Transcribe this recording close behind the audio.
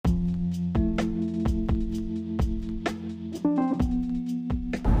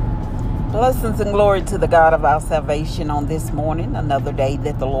Blessings and glory to the God of our salvation on this morning, another day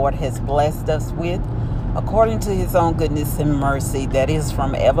that the Lord has blessed us with, according to his own goodness and mercy, that is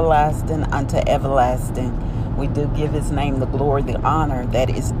from everlasting unto everlasting. We do give his name the glory, the honor that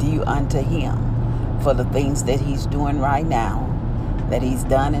is due unto him for the things that he's doing right now, that he's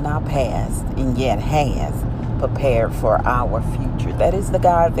done in our past, and yet has prepared for our future. That is the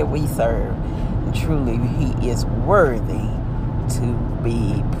God that we serve. And truly, he is worthy to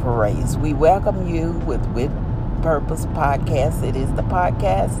be praised. We welcome you with Purpose Podcast. It is the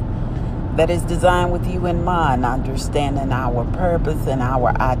podcast that is designed with you in mind, understanding our purpose and our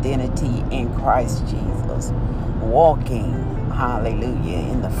identity in Christ Jesus, walking, hallelujah,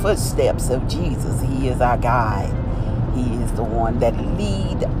 in the footsteps of Jesus. He is our guide. He is the one that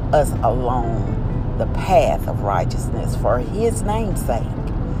lead us along the path of righteousness for his name's sake.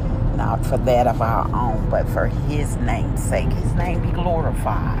 Not for that of our own, but for his name's sake. His name be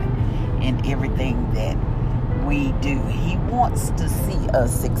glorified in everything that we do. He wants to see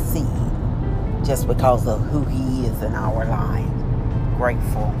us succeed just because of who he is in our lives.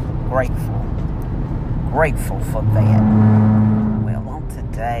 Grateful for that. Well, on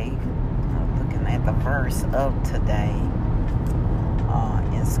today, looking at the verse of today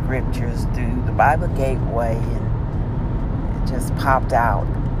in scriptures through the Bible Gateway, and it just popped out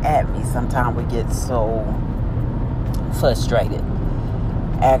at me. Sometimes we get so frustrated,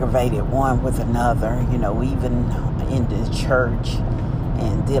 aggravated one with another, even in the church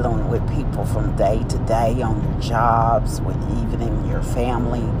and dealing with people from day to day on your jobs, even in your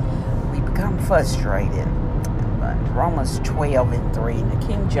family. We become frustrated. But Romans 12:3 in the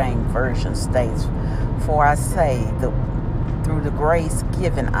King James Version states, "For I say, through the grace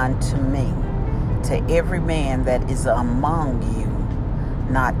given unto me, to every man that is among you,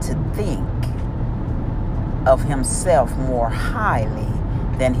 not to think of himself more highly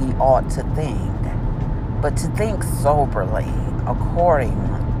than he ought to think, but to think soberly, according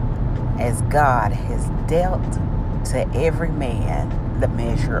as God has dealt to every man the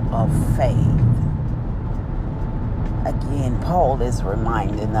measure of faith." Again, Paul is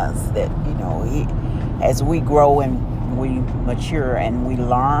reminding us that, as we grow and we mature and we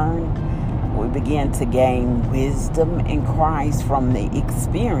learn, we begin to gain wisdom in Christ from the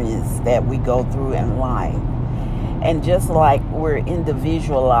experience that we go through in life. And just like we're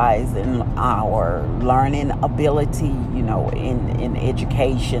individualizing our learning ability, in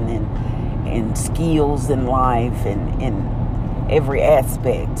education and in skills in life and in every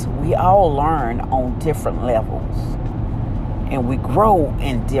aspect, we all learn on different levels. And we grow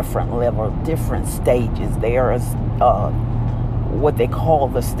in different levels, different stages. There is what they call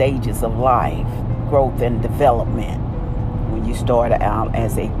the stages of life, growth and development. When you start out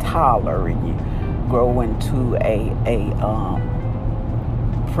as a toddler and you grow into a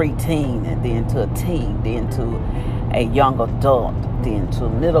preteen, and then to a teen, then to a young adult, then to a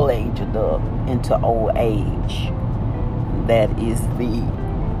middle-aged adult, into old age. That is the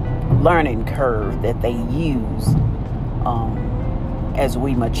learning curve that they use as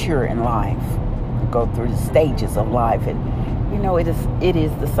we mature in life, go through the stages of life. And it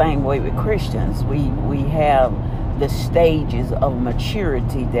is the same way with Christians. We have the stages of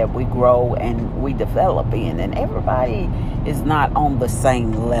maturity that we grow and we develop in, and everybody is not on the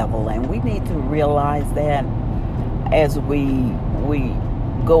same level, and we need to realize that as we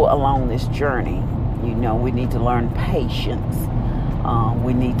go along this journey. We need to learn patience.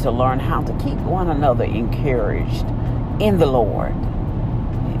 We need to learn how to keep one another encouraged in the Lord.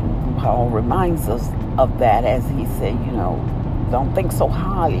 And Paul reminds us of that as he said, don't think so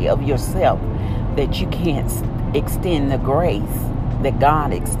highly of yourself that you can't extend the grace that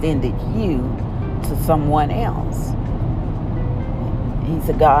God extended you to someone else. He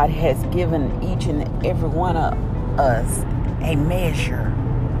said God has given each and every one of us a measure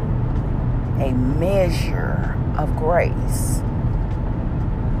of grace,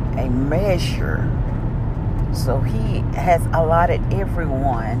 a measure. So he has allotted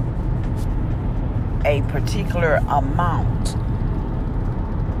everyone a particular amount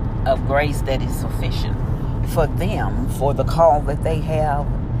of grace that is sufficient for them, for the call that they have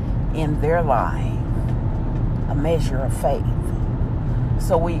in their life, a measure of faith.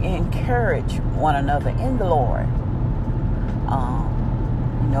 So we encourage one another in the Lord.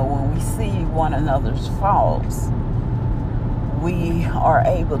 When we see one another's faults, we are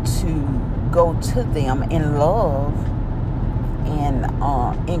able to go to them in love and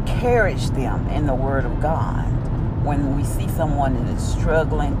encourage them in the Word of God. When we see someone that is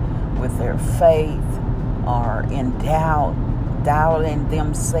struggling with their faith or in doubting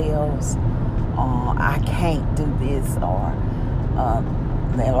themselves, I can't do this, or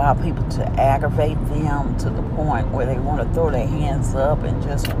They allow people to aggravate them to the point where they want to throw their hands up and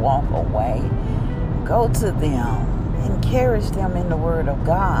just walk away. Go to them. Encourage them in the Word of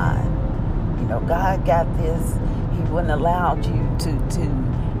God. You know, God got this. He wouldn't allow you to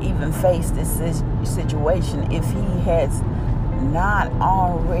even face this situation if He has not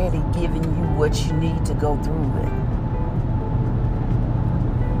already given you what you need to go through it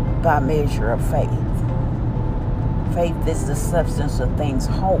by measure of faith. Faith is the substance of things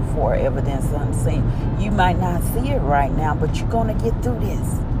hoped for, evidence unseen. You might not see it right now, but you're going to get through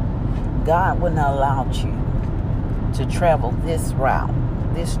this. God wouldn't have allowed you to travel this route,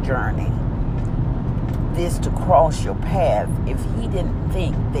 this journey, this to cross your path if He didn't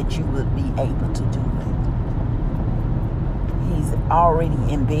think that you would be able to do it. He's already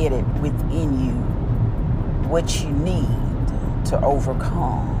embedded within you what you need to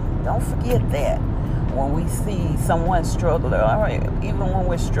overcome. Don't forget that. When we see someone struggling, or even when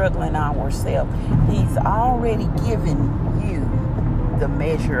we're struggling ourselves, He's already given you the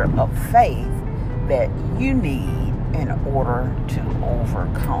measure of faith that you need in order to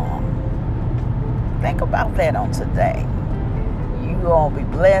overcome. Think about that on today. You all be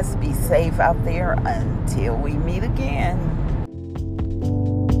blessed, be safe out there until we meet again.